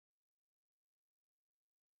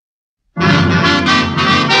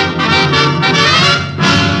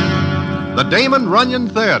Damon Runyon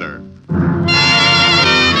Theater.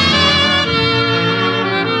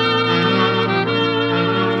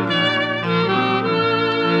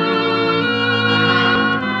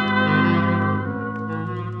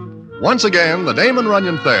 Once again, the Damon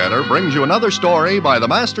Runyon Theater brings you another story by the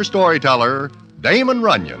master storyteller, Damon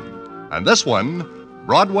Runyon. And this one,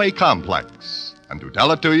 Broadway Complex. And to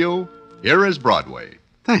tell it to you, here is Broadway.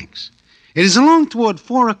 Thanks. It is along toward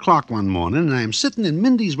 4 o'clock one morning, and I am sitting in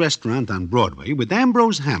Mindy's restaurant on Broadway with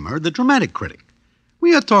Ambrose Hammer, the dramatic critic.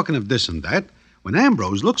 We are talking of this and that when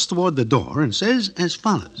Ambrose looks toward the door and says as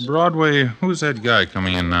follows. Broadway, who's that guy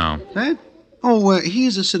coming in now? That? Oh, he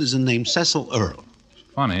is a citizen named Cecil Earle.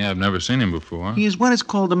 Funny, I've never seen him before. He is what is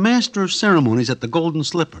called the master of ceremonies at the Golden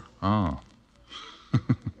Slipper. Oh.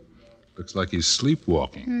 Looks like he's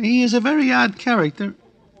sleepwalking. He is a very odd character.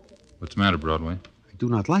 What's the matter, Broadway? I do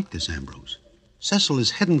not like this, Ambrose. Cecil is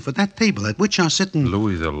heading for that table at which are sitting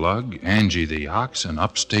Louis the Lug, Angie the Ox, and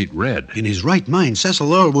Upstate Red. In his right mind,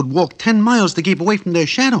 Cecil Earle would walk 10 miles to keep away from their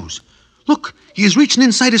shadows. Look, he is reaching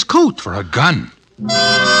inside his coat. For a gun.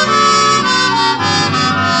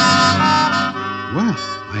 Well,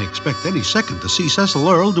 I expect any second to see Cecil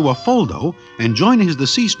Earle do a foldo and join his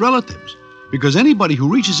deceased relatives, because anybody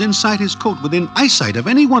who reaches inside his coat within eyesight of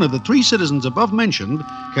any one of the 3 citizens above mentioned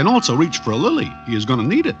can also reach for a lily. He is going to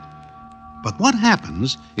need it. But what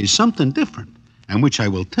happens is something different, and which I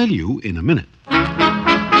will tell you in a minute.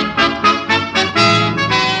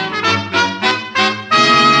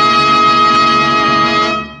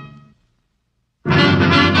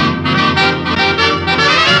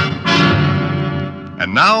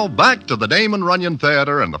 And now, back to the Damon Runyon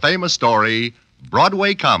Theater and the famous story,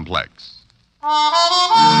 Broadway Complex.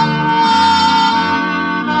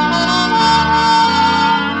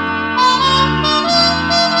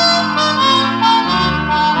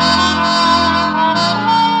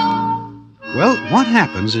 Well, what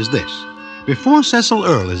happens is this. Before Cecil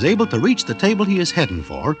Earle is able to reach the table he is heading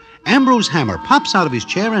for, Ambrose Hammer pops out of his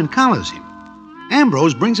chair and collars him.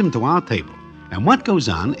 Ambrose brings him to our table. And what goes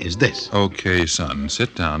on is this. Okay, son,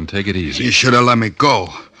 sit down. Take it easy. You should have let me go.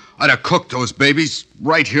 I'd have cooked those babies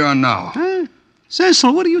right here and now. Huh?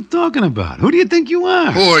 Cecil, what are you talking about? Who do you think you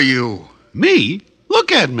are? Who are you? Me?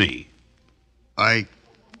 Look at me. I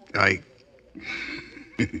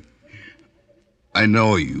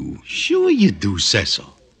know you. Sure you do,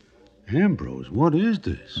 Cecil. Ambrose, what is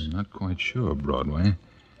this? I'm not quite sure, Broadway.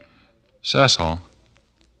 Cecil.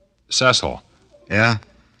 Cecil. Yeah?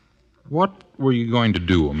 What were you going to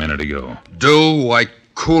do a minute ago? I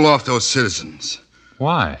cool off those citizens.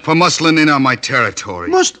 Why? For muscling in on my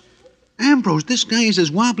territory. Ambrose, this guy is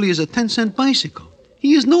as wobbly as a 10-cent bicycle.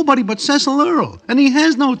 He is nobody but Cecil Earle, and he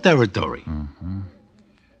has no territory.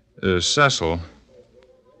 Cecil.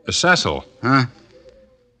 Cecil. Huh?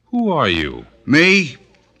 Who are you? Me?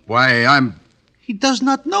 Why, I'm... He does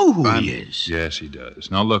not know who he is. Yes, he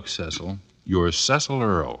does. Now look, Cecil. You're Cecil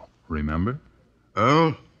Earle, remember?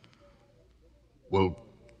 Earle? Well,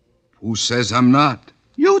 who says I'm not?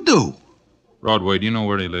 You do. Broadway, do you know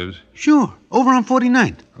where he lives? Sure, over on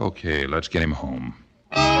 49th. Okay, let's get him home.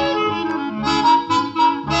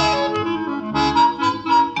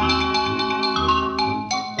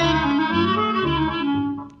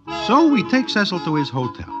 So we take Cecil to his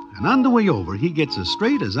hotel, and on the way over, he gets as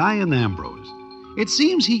straight as I and Ambrose. It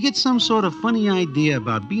seems he gets some sort of funny idea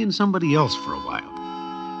about being somebody else for a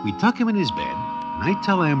while. We tuck him in his bed, and I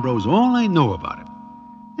tell Ambrose all I know about him.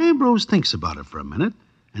 Ambrose thinks about it for a minute,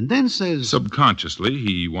 and then says... Subconsciously,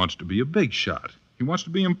 he wants to be a big shot. He wants to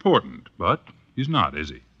be important, but he's not, is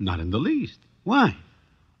he? Not in the least. Why?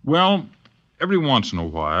 Well, every once in a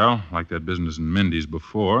while, like that business in Mindy's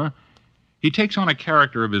before, he takes on a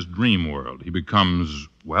character of his dream world. He becomes,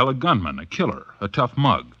 well, a gunman, a killer, a tough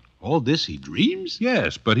mug. All this he dreams?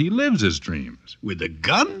 Yes, but he lives his dreams. With a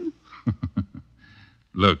gun?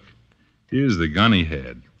 Look, here's the gun he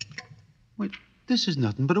had. Wait, this is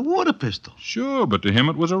nothing but a water pistol. Sure, but to him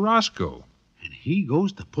it was a Roscoe. And he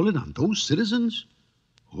goes to pull it on those citizens?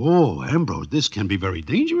 Oh, Ambrose, this can be very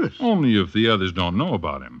dangerous. Only if the others don't know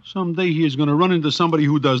about him. Someday he is going to run into somebody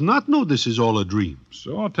who does not know this is all a dream.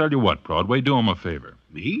 So I'll tell you what, Broadway, do him a favor.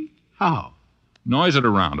 Me? How? Noise it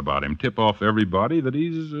around about him. Tip off everybody that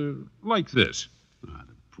he's like this. Ah,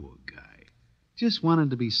 the poor guy. Just wanted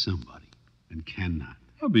to be somebody and cannot.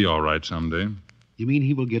 He'll be all right someday. You mean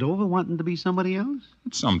he will get over wanting to be somebody else?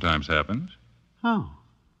 It sometimes happens. How?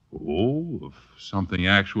 Oh, if something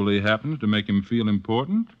actually happens to make him feel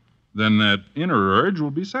important, then that inner urge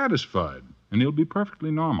will be satisfied, and he'll be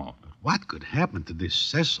perfectly normal. But what could happen to this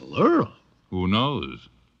Cecil Earle? Who knows?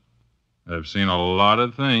 I've seen a lot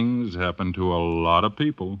of things happen to a lot of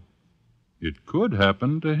people. It could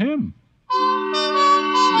happen to him.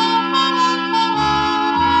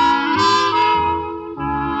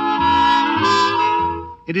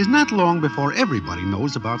 It is not long before everybody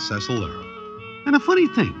knows about Cecil Earl. And a funny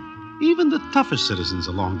thing, even the toughest citizens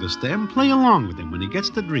along the stem play along with him when he gets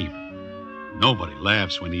to dream. Nobody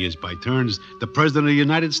laughs when he is by turns the President of the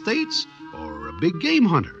United States or a big game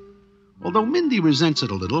hunter. Although Mindy resents it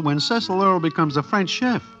a little when Cecil Earl becomes a French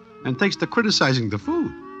chef and takes to criticizing the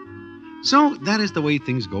food. So that is the way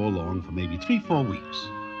things go along for maybe 3-4 weeks.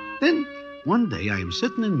 Then, one day I am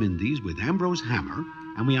sitting in Mindy's with Ambrose Hammer,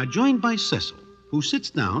 and we are joined by Cecil, who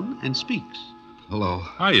sits down and speaks. Hello.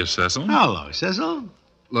 Hiya, Cecil. Hello, Cecil.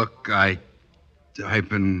 Look, I've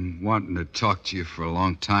been wanting to talk to you for a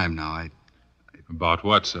long time now. About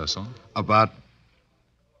what, Cecil? About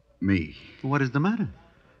me. What is the matter?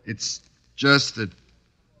 It's just that,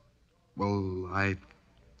 well, I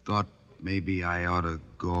thought maybe I ought to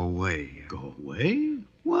go away. Go away?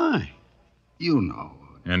 Why? You know.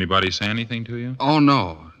 Anybody say anything to you? Oh,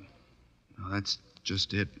 no. No, that's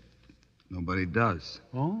just it. Nobody does.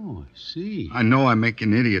 Oh, I see. I know I make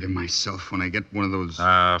an idiot of myself when I get one of those...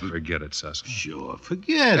 Forget it, Cecil. Sure,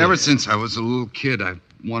 forget it. Ever since I was a little kid, I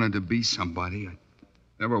wanted to be somebody. I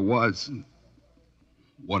never was.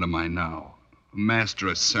 What am I now? A master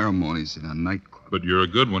of ceremonies in a nightclub. But you're a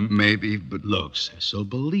good one. Maybe, but... Look, Cecil,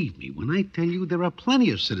 believe me, when I tell you there are plenty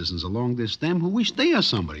of citizens along this stem who wish they are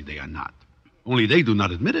somebody they are not. Only they do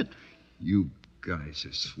not admit it. You guys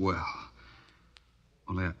are swell.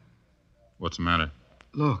 Only, What's the matter?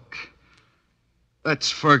 look.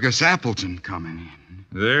 That's Fergus Appleton coming in.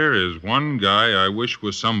 There is one guy I wish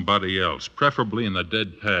was somebody else, preferably in the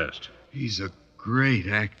dead past. He's a great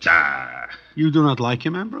actor. You do not like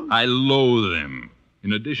him, Ambrose? I loathe him.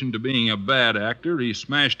 In addition to being a bad actor, he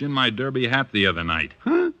smashed in my derby hat the other night.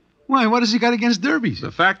 Huh? Why, what has he got against derbies?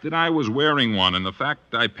 The fact that I was wearing one and the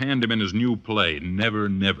fact I panned him in his new play, Never,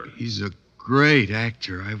 Never. He's a great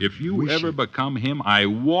actor. If you ever become him, I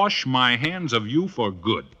wash my hands of you for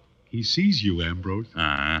good. He sees you, Ambrose.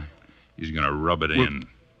 He's going to rub it in.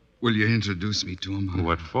 Will you introduce me to him?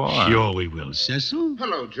 What for? Sure we will, Cecil.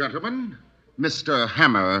 Hello, gentlemen. Mr.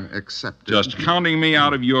 Hammer accepted. Just counting me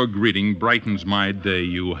out of your greeting brightens my day,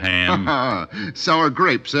 you ham. Sour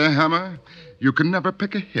grapes, eh, Hammer? You can never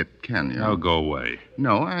pick a hit, can you? I'll go away.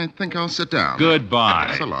 No, I think I'll sit down.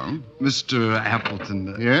 Goodbye. So long. Mr.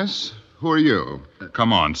 Appleton. Yes? Who are you?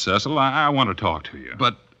 Come on, Cecil. I want to talk to you.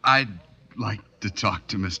 But I'd like to talk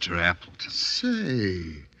to Mr. Appleton.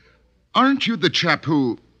 Say, aren't you the chap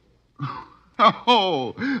who...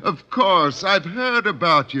 Oh, of course. I've heard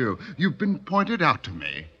about you. You've been pointed out to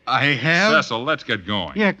me. I have? Cecil, let's get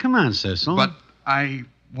going. Yeah, come on, Cecil. But I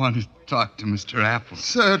want to talk to Mr. Appleton.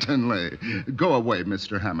 Certainly. Go away,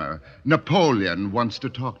 Mr. Hammer. Napoleon wants to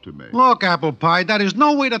talk to me. Look, Apple Pie, that is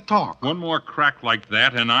no way to talk. One more crack like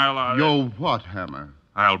that, and I'll... Yo, what, Hammer?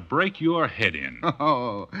 I'll break your head in.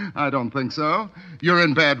 Oh, I don't think so. You're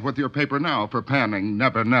in bed with your paper now for panning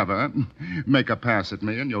Never, Never. Make a pass at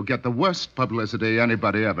me, and you'll get the worst publicity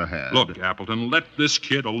anybody ever had. Look, Appleton, let this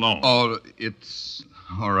kid alone. Oh, it's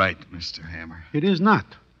all right, Mr. Hammer. It is not.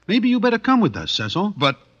 Maybe you better come with us, Cecil.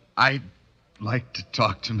 But I'd like to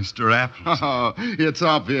talk to Mr. Appleton. Oh, it's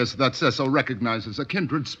obvious that Cecil recognizes a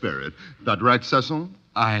kindred spirit. That right, Cecil?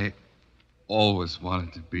 I always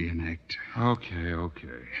wanted to be an actor. Okay.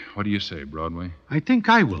 What do you say, Broadway? I think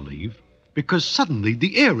I will leave, because suddenly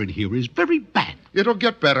the air in here is very bad. It'll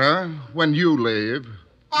get better when you leave.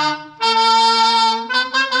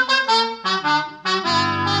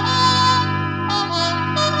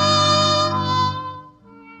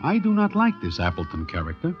 I do not like this Appleton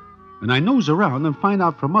character, and I nose around and find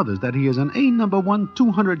out from others that he is an A number 1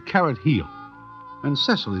 200-carat heel. And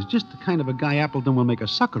Cecil is just the kind of a guy Appleton will make a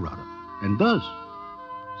sucker out of, and does.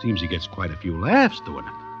 Seems he gets quite a few laughs doing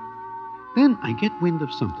it. Then I get wind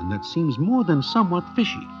of something that seems more than somewhat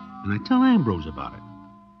fishy, and I tell Ambrose about it.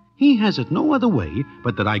 He has it no other way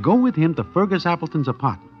but that I go with him to Fergus Appleton's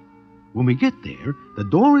apartment. When we get there, the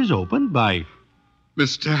door is opened by...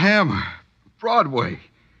 Mr. Hammer, Broadway.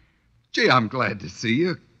 Gee, I'm glad to see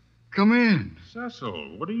you. Come in.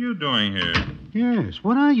 Cecil, what are you doing here? Yes,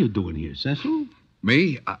 what are you doing here, Cecil?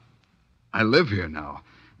 Me? I live here now.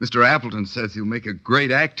 Mr. Appleton says he'll make a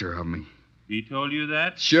great actor of me. He told you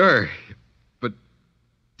that? Sure. But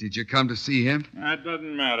did you come to see him? That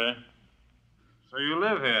doesn't matter. So you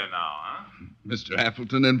live here now, huh? Mr.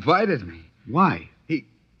 Appleton invited me. Why?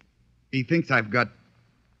 He thinks I've got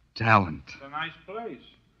talent. It's a nice place.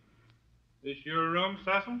 This your room,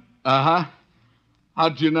 Cecil? Uh-huh.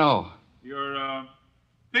 How'd you know? Your,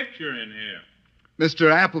 picture in here.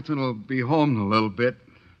 Mr. Appleton will be home in a little bit.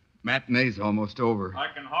 Matinee's almost over. I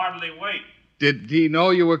can hardly wait. Did he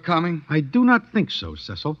know you were coming? I do not think so,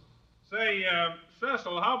 Cecil. Say,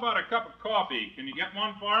 Cecil, how about a cup of coffee? Can you get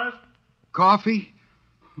one for us? Coffee?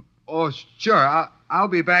 Oh, sure. I'll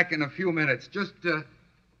be back in a few minutes. Just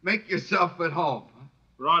make yourself at home.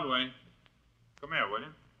 Broadway. Come here, will you?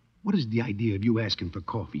 What is the idea of you asking for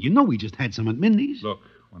coffee? You know we just had some at Mindy's. Look,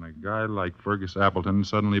 when a guy like Fergus Appleton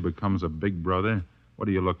suddenly becomes a big brother, what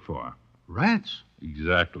do you look for? Rats.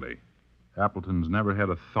 Exactly. Appleton's never had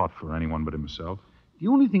a thought for anyone but himself. The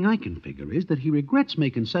only thing I can figure is that he regrets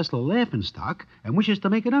making Cecil a laughingstock and wishes to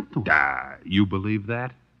make it up to him. Ah, you believe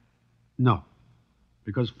that? No.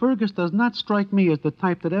 Because Fergus does not strike me as the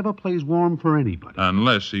type that ever plays warm for anybody.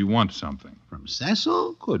 Unless he wants something. From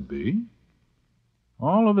Cecil? Could be.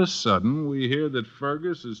 All of a sudden, we hear that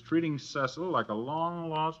Fergus is treating Cecil like a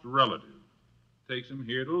long-lost relative. Takes him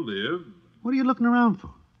here to live. What are you looking around for?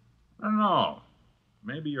 I don't know.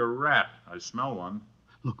 Maybe a rat. I smell one.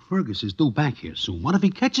 Look, Fergus is due back here soon. What if he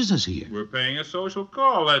catches us here? We're paying a social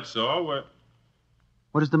call, that's all.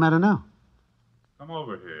 What is the matter now? Come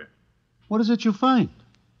over here. What is it you find?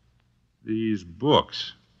 These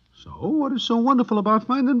books. So, what is so wonderful about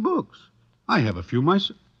finding books? I have a few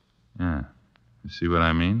myself. Yeah. You see what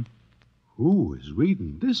I mean? Who is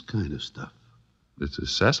reading this kind of stuff? This is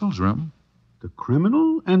Cecil's room. The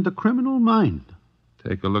Criminal and the Criminal Mind.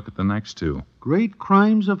 Take a look at the next two. Great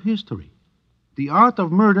Crimes of History. The Art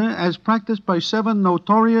of Murder as Practiced by 7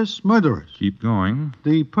 Notorious Murderers. Keep going.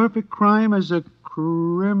 The Perfect Crime as a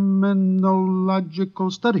Criminological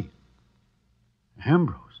Study.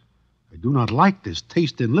 Ambrose, I do not like this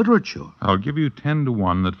taste in literature. I'll give you 10 to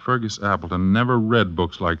 1 that Fergus Appleton never read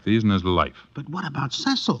books like these in his life. But what about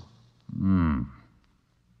Cecil?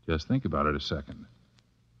 Just think about it a second.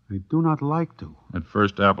 I do not like to. At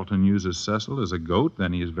first, Appleton uses Cecil as a goat.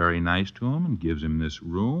 Then he is very nice to him and gives him this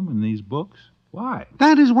room and these books. Why?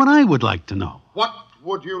 That is what I would like to know. What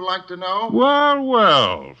would you like to know?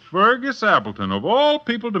 Well, Fergus Appleton, of all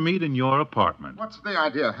people to meet in your apartment. What's the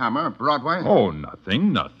idea, Hammer? Broadway? Oh,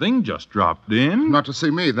 nothing. Just dropped in. Not to see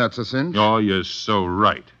me, that's a cinch. Oh, you're so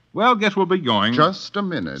right. Well, guess we'll be going. Just a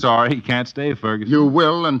minute. Sorry, can't stay, Fergus. You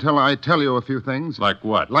will until I tell you a few things. Like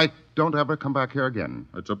what? Like, don't ever come back here again.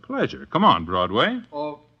 It's a pleasure. Come on, Broadway.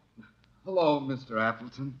 Oh, hello, Mr.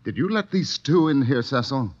 Appleton. Did you let these two in here,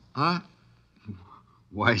 Cecil? Huh?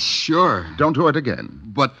 Why, sure. Don't do it again.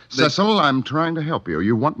 But Cecil, I'm trying to help you.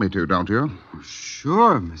 You want me to, don't you?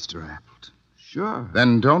 Sure, Mr. Appleton. Sure.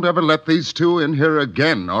 Then don't ever let these two in here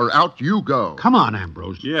again, or out you go. Come on,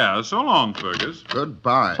 Ambrose. Yeah, so long, Fergus.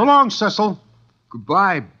 Goodbye. So long, Cecil.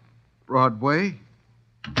 Goodbye, Broadway.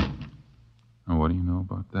 Oh, what do you know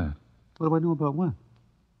about that? What do I know about what?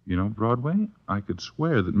 You know, Broadway, I could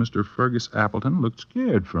swear that Mr. Fergus Appleton looked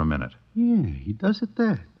scared for a minute. Yeah, he does at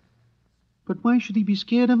that. But why should he be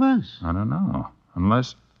scared of us? I don't know.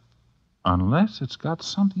 Unless it's got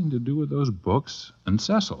something to do with those books and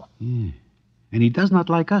Cecil. Yeah. And he does not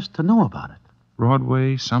like us to know about it.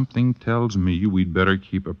 Broadway, something tells me we'd better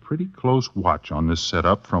keep a pretty close watch on this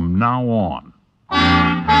setup from now on.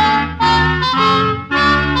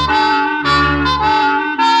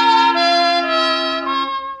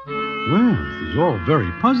 Well, this is all very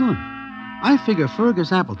puzzling. I figure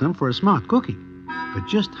Fergus Appleton for a smart cookie. But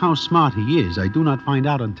just how smart he is, I do not find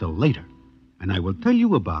out until later. And I will tell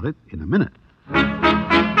you about it in a minute.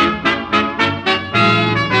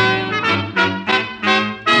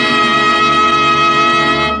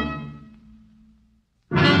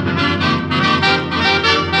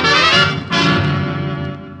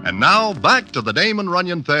 And now, back to the Damon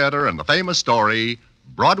Runyon Theater and the famous story,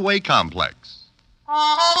 Broadway Complex.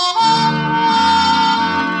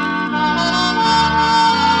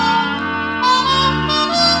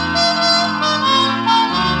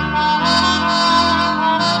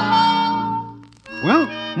 Well,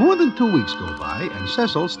 more than 2 weeks go by, and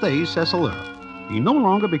Cecil stays Cecil Earl. He no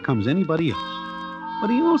longer becomes anybody else.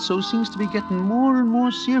 But he also seems to be getting more and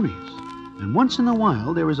more serious. And once in a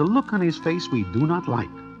while, there is a look on his face we do not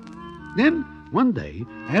like. Then, one day,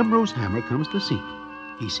 Ambrose Hammer comes to see me.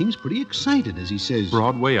 He seems pretty excited as he says,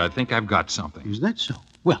 Broadway, I think I've got something. Is that so?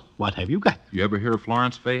 Well, what have you got? You ever hear of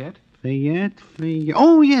Florence Fayette? Fayette?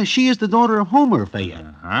 Oh, yes, she is the daughter of Homer Fayette.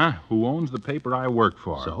 Uh-huh. Who owns the paper I work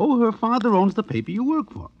for. So her father owns the paper you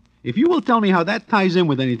work for. If you will tell me how that ties in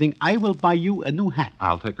with anything, I will buy you a new hat.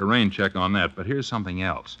 I'll take a rain check on that, but here's something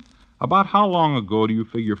else. About how long ago do you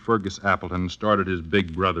figure Fergus Appleton started his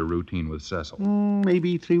big brother routine with Cecil?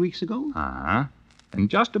 Maybe 3 weeks ago. Uh-huh. And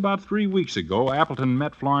just about 3 weeks ago, Appleton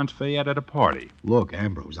met Florence Fayette at a party. Look,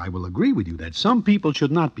 Ambrose, I will agree with you that some people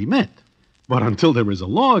should not be met. But until there is a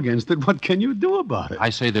law against it, what can you do about it? I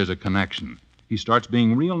say there's a connection. He starts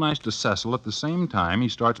being real nice to Cecil at the same time he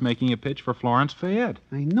starts making a pitch for Florence Fayette.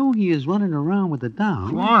 I know he is running around with the doll.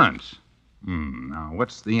 Florence? Now,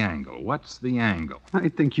 what's the angle? What's the angle? I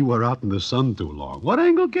think you are out in the sun too long. What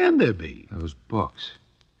angle can there be? Those books.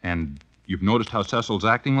 And you've noticed how Cecil's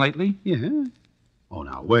acting lately? Yeah. Oh,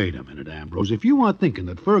 now, wait a minute, Ambrose. If you are thinking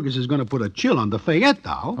that Fergus is going to put a chill on the Fayette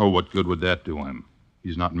doll... Oh, what good would that do him?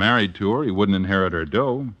 He's not married to her. He wouldn't inherit her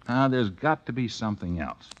dough. There's got to be something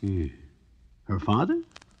else. Yeah. Her father?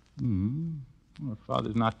 Well, her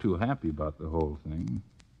father's not too happy about the whole thing.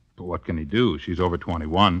 But what can he do? She's over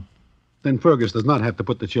 21. Then Fergus does not have to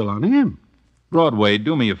put the chill on him. Broadway,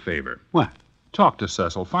 do me a favor. What? Talk to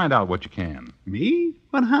Cecil. Find out what you can. Me?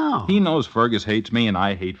 But how? He knows Fergus hates me and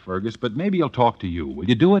I hate Fergus, but maybe he'll talk to you. Will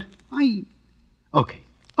you do it?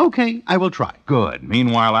 Okay, I will try. Good.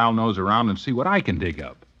 Meanwhile, I'll nose around and see what I can dig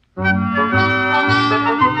up.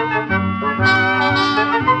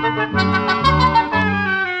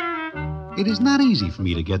 It is not easy for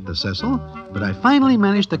me to get to Cecil, but I finally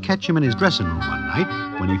managed to catch him in his dressing room one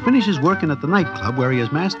night when he finishes working at the nightclub where he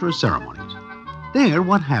is master of ceremonies. There,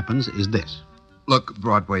 what happens is this. Look,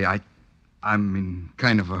 Broadway, I'm in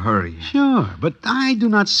kind of a hurry. Sure, but I do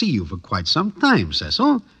not see you for quite some time,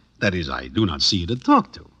 Cecil. That is, I do not see you to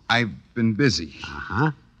talk to. I've been busy.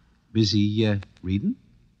 Uh-huh. Busy, reading?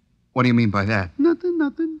 What do you mean by that?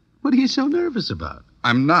 Nothing. What are you so nervous about?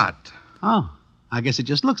 I'm not. Oh, I guess it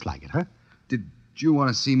just looks like it, huh? Did you want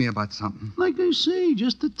to see me about something? Like I say,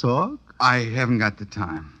 just to talk. I haven't got the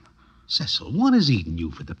time. Cecil, what has eaten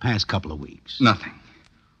you for the past couple of weeks? Nothing.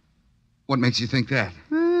 What makes you think that?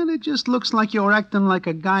 Well, it just looks like you're acting like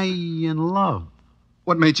a guy in love.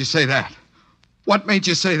 What made you say that? What made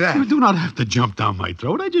you say that? You do not have to jump down my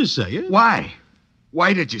throat. I just say it. Why?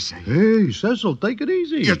 Why did you say it? Hey, Cecil, take it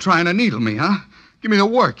easy. You're trying to needle me, huh? Give me the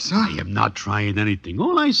works, huh? I am not trying anything.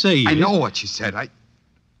 All I say is... I know what you said.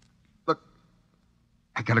 Look,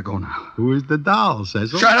 I gotta go now. Who is the doll,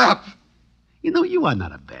 Cecil? Shut up! You know, you are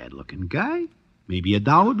not a bad-looking guy. Maybe a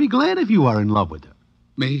doll would be glad if you are in love with her.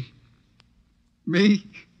 Me? Me?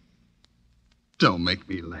 Don't make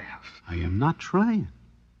me laugh. I am not trying.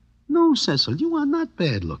 No, Cecil, you are not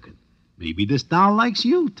bad-looking. Maybe this doll likes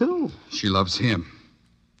you, too. She loves him.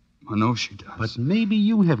 I know she does. But maybe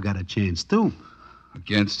you have got a chance, too.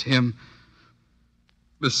 Against him?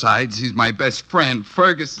 Besides, he's my best friend,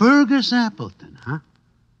 Fergus. Fergus Appleton, huh?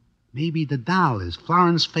 Maybe the doll is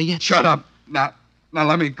Florence Fayette. Shut up. Now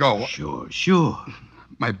let me go. Sure.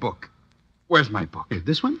 My book. Where's my book? Hey,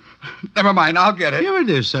 this one? Never mind, I'll get it. Here it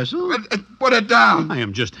is, Cecil. Put it down. I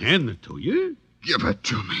am just handing it to you. Give it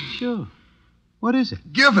to me. Sure. What is it?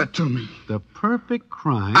 Give it to me. The Perfect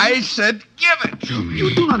Crime. I said give it to me.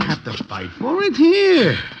 You do not have to fight for it.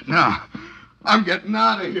 Here. Now, I'm getting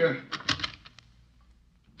out of here.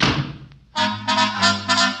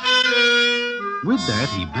 With that,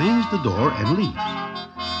 he bangs the door and leaves.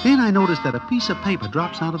 Then I notice that a piece of paper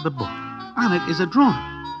drops out of the book. On it is a drawing.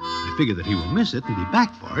 I figure that he will miss it and be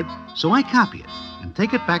back for it, so I copy it and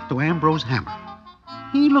take it back to Ambrose Hammer.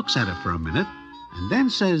 He looks at it for a minute and then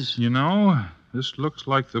says... You know, this looks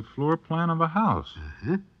like the floor plan of a house.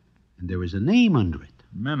 Uh-huh. And there is a name under it.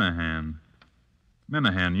 Menahan.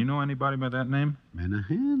 You know anybody by that name?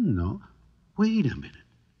 Menahan? No. Wait a minute.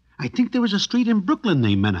 I think there is a street in Brooklyn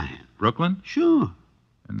named Menahan. Brooklyn? Sure.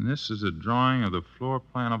 And this is a drawing of the floor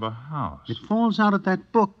plan of a house. It falls out of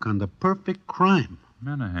that book on the Perfect Crime.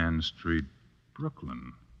 Menahan Street,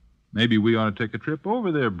 Brooklyn. Maybe we ought to take a trip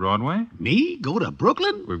over there, Broadway. Me? Go to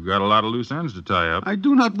Brooklyn? We've got a lot of loose ends to tie up. I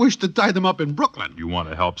do not wish to tie them up in Brooklyn. You want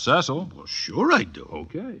to help Cecil? Well, sure I do.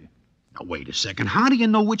 Okay. Now, wait a second. How do you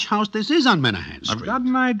know which house this is on Menahan Street? I've got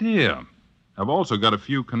an idea. I've also got a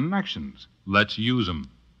few connections. Let's use them.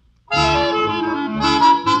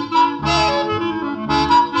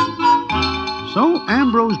 So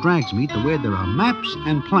Ambrose drags me to where there are maps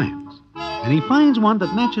and plans, and he finds one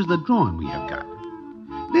that matches the drawing we have got.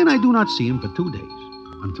 Then I do not see him for 2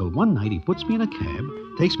 days, until one night he puts me in a cab,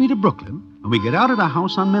 takes me to Brooklyn, and we get out at a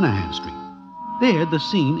house on Menahan Street. There, the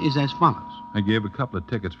scene is as follows. I gave a couple of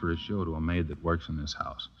tickets for a show to a maid that works in this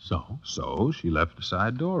house. So? So she left the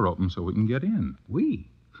side door open so we can get in. We?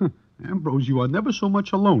 Ambrose, you are never so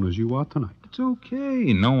much alone as you are tonight. It's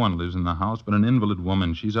okay. No one lives in the house but an invalid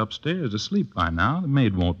woman. She's upstairs asleep by now. The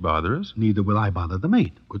maid won't bother us. Neither will I bother the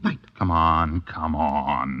maid. Good night. Come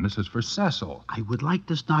on. This is for Cecil. I would like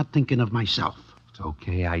to start thinking of myself. It's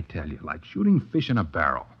okay, I tell you. Like shooting fish in a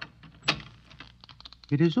barrel.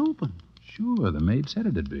 It is open. Sure, the maid said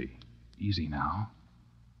it'd be. Easy now.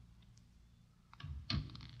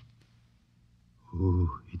 Ooh,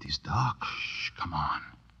 it is dark. Shh, come on.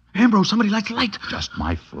 Ambrose, somebody light the light. Just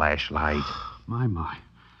my flashlight. My.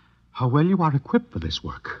 How well you are equipped for this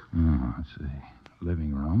work. Oh, let's see.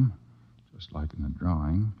 Living room. Just like in the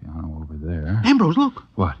drawing. Piano over there. Ambrose, look.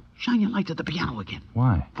 What? Shine your light at the piano again.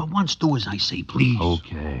 Why? For once, do as I say, please.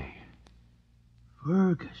 Okay.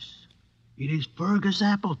 Fergus. It is Fergus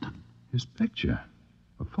Appleton. His picture.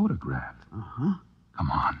 A photograph. Uh-huh.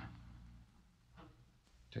 Come on.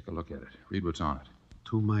 Take a look at it. Read what's on it.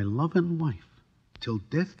 To my loving wife, till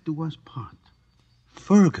death do us part.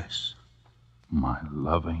 Fergus. My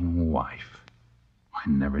loving wife. I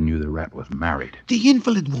never knew the rat was married. The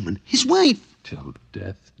invalid woman, his wife. Till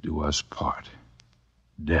death do us part.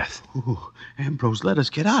 Death. Oh, Ambrose, let us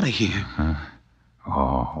get out of here.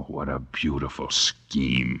 Oh, what a beautiful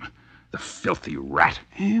scheme. The filthy rat.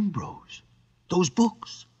 Ambrose, those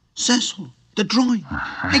books, Cecil, the drawing.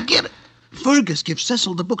 I get it. Fergus gives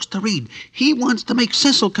Cecil the books to read. He wants to make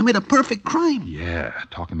Cecil commit a perfect crime. Yeah,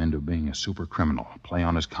 talk him into being a super criminal. Play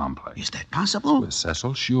on his complex. Is that possible? With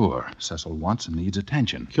Cecil, sure. Cecil wants and needs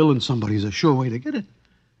attention. Killing somebody's a sure way to get it.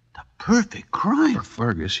 The perfect crime. For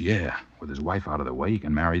Fergus, yeah. With his wife out of the way, he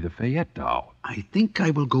can marry the Fayette doll. I think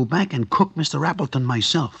I will go back and cook Mr. Appleton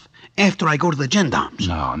myself after I go to the gendarmes.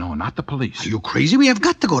 No, not the police. Are you crazy? We have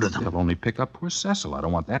got to go to them. They'll only pick up poor Cecil. I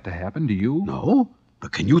don't want that to happen, do you? No,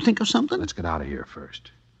 but can you think of something? Let's get out of here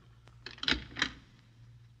first.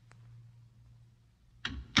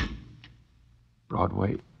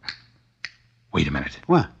 Broadway. Wait a minute.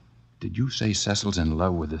 What? Did you say Cecil's in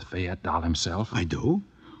love with the Fayette doll himself? I do.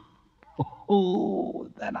 Oh,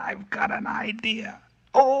 then I've got an idea.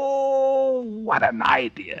 Oh, what an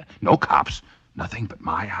idea. No cops. Nothing but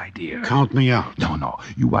my idea. Count me out. No.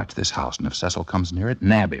 You watch this house, and if Cecil comes near it,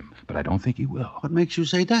 nab him. But I don't think he will. What makes you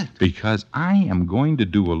say that? Because I am going to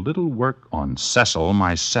do a little work on Cecil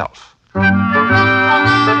myself.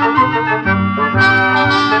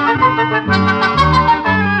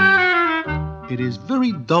 It is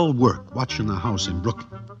very dull work watching a house in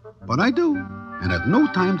Brooklyn. But I do, and at no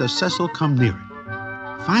time does Cecil come near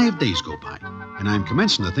it. 5 days go by, and I'm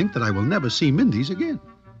commencing to think that I will never see Mindy's again.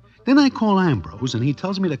 Then I call Ambrose, and he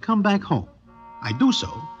tells me to come back home. I do so,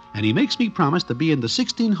 and he makes me promise to be in the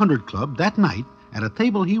 1600 Club that night at a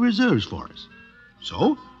table he reserves for us.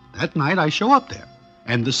 So, that night I show up there,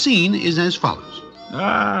 and the scene is as follows.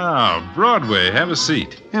 Ah, Broadway. Have a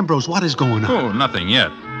seat. Ambrose, what is going on? Oh, nothing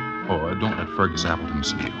yet. Oh, don't let Fergus Appleton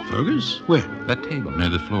see you. Fergus? Where? That table near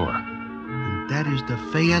the floor. And that is the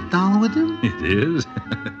Fayette doll with him? It is.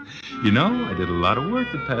 You know, I did a lot of work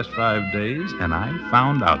the past 5 days, and I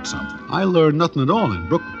found out something. I learned nothing at all in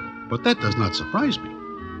Brooklyn, but that does not surprise me.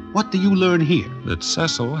 What do you learn here? That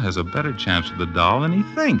Cecil has a better chance with the doll than he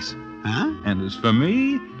thinks. Huh? And as for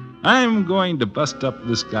me, I'm going to bust up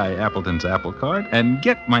this guy Appleton's apple cart and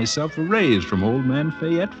get myself a raise from old man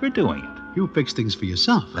Fayette for doing it. You fix things for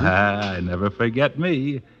yourself, huh? Ah, never forget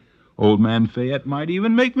me. Old man Fayette might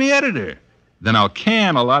even make me editor. Then I'll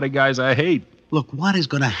can a lot of guys I hate. Look, what is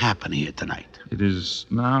going to happen here tonight? It is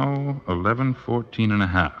now 11:14 and a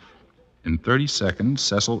half. In 30 seconds,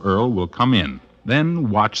 Cecil Earle will come in. Then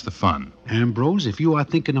watch the fun. Ambrose, if you are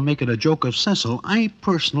thinking of making a joke of Cecil, I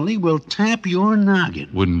personally will tap your noggin.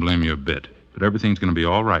 Wouldn't blame you a bit. But everything's going to be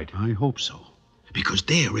all right. I hope so. Because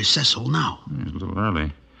there is Cecil now. It's a little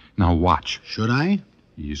early. Now watch. Should I?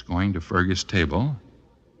 He's going to Fergus' table.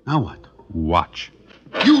 Now what? Watch.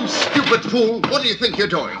 You stupid fool! What do you think you're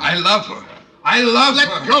doing? I love her. I love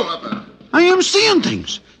her. Let go of her. I am seeing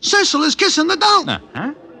things. Cecil is kissing the doll.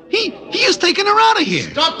 Huh? He is taking her out of here.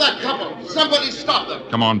 Stop that couple! Somebody stop them!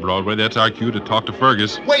 Come on, Broadway. That's our cue to talk to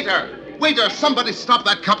Fergus. Waiter, somebody stop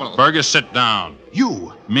that couple! Fergus, sit down.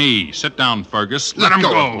 You. Me. Sit down, Fergus. Let him go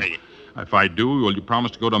go. of me. If I do, will you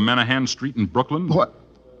promise to go to Menahan Street in Brooklyn? What?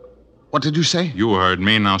 What did you say? You heard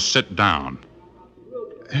me. Now sit down.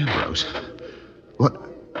 Ambrose.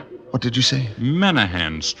 What did you say?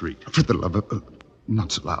 Menahan Street. For the love of...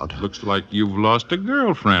 not so loud. Looks like you've lost a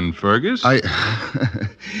girlfriend, Fergus.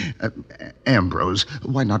 Ambrose,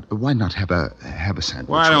 why not have a sandwich?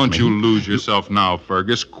 Why don't you lose yourself now,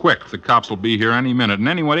 Fergus? Quick, the cops will be here any minute. And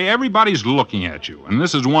anyway, everybody's looking at you. And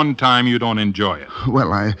this is one time you don't enjoy it.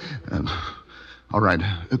 Well, all right.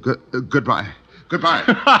 Goodbye. Goodbye.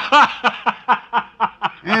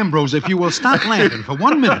 Ambrose, if you will stop laughing for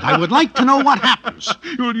 1 minute, I would like to know what happens.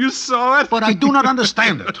 Well, you saw it? But I do not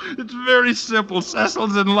understand it. It's very simple.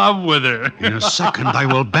 Cecil's in love with her. In a second, I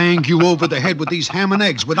will bang you over the head with these ham and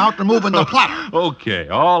eggs without removing the platter. Okay,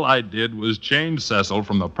 all I did was change Cecil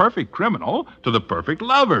from the perfect criminal to the perfect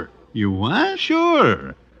lover. You what?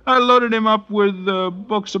 Sure. I loaded him up with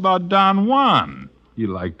books about Don Juan. he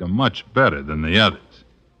liked them much better than the others.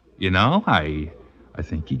 You know, I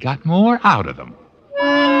think he got more out of them.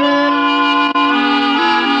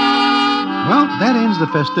 Well, that ends the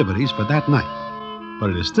festivities for that night. But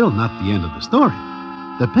it is still not the end of the story.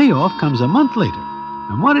 The payoff comes a month later.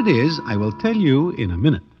 And what it is, I will tell you in a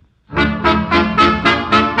minute.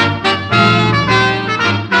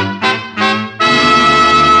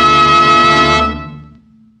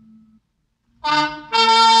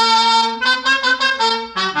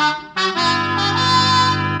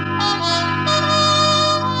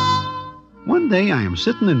 One day I am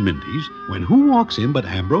sitting in Mindy's when who walks in but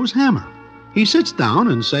Ambrose Hammer. He sits down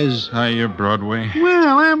and says, Hiya, Broadway.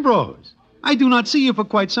 "Well, Ambrose, I do not see you for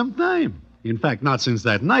quite some time. In fact, not since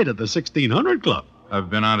that night at the 1600 Club." I've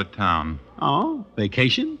been out of town. "Oh,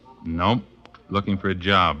 vacation? Nope. Looking for a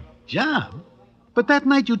job. Job? But that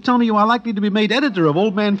night you told me you are likely to be made editor of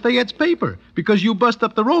Old Man Fayette's paper because you bust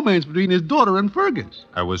up the romance between his daughter and Fergus."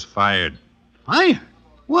 I was fired. "Fired?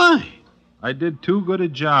 Why?" I did too good a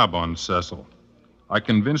job on Cecil. I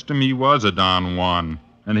convinced him he was a Don Juan,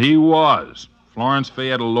 and he was. Florence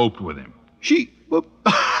Fayette eloped with him. She... Funny,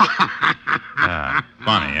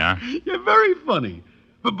 huh? You're very funny.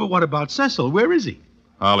 But what about Cecil? Where is he?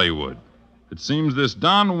 Hollywood. It seems this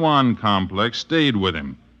Don Juan complex stayed with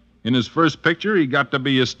him. In his first picture, he got to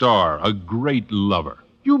be a star, a great lover.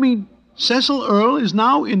 You mean Cecil Earle is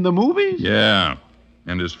now in the movies? Yeah.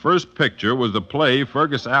 And his first picture was the play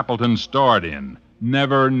Fergus Appleton starred in,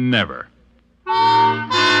 Never, Never.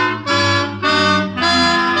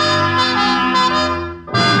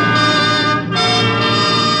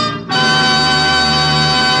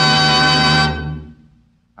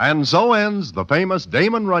 And so ends the famous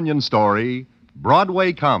Damon Runyon story,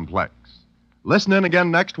 Broadway Complex. Listen in again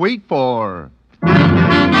next week for the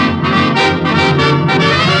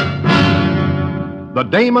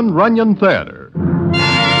Damon Runyon Theater.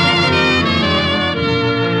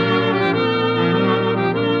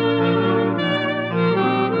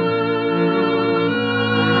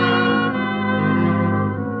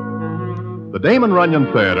 The Damon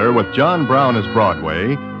Runyon Theater, with John Brown as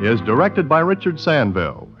Broadway, is directed by Richard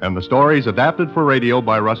Sandville, and the story is adapted for radio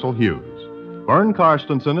by Russell Hughes. Vern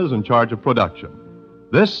Karstensen is in charge of production.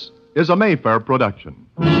 This is a Mayfair production.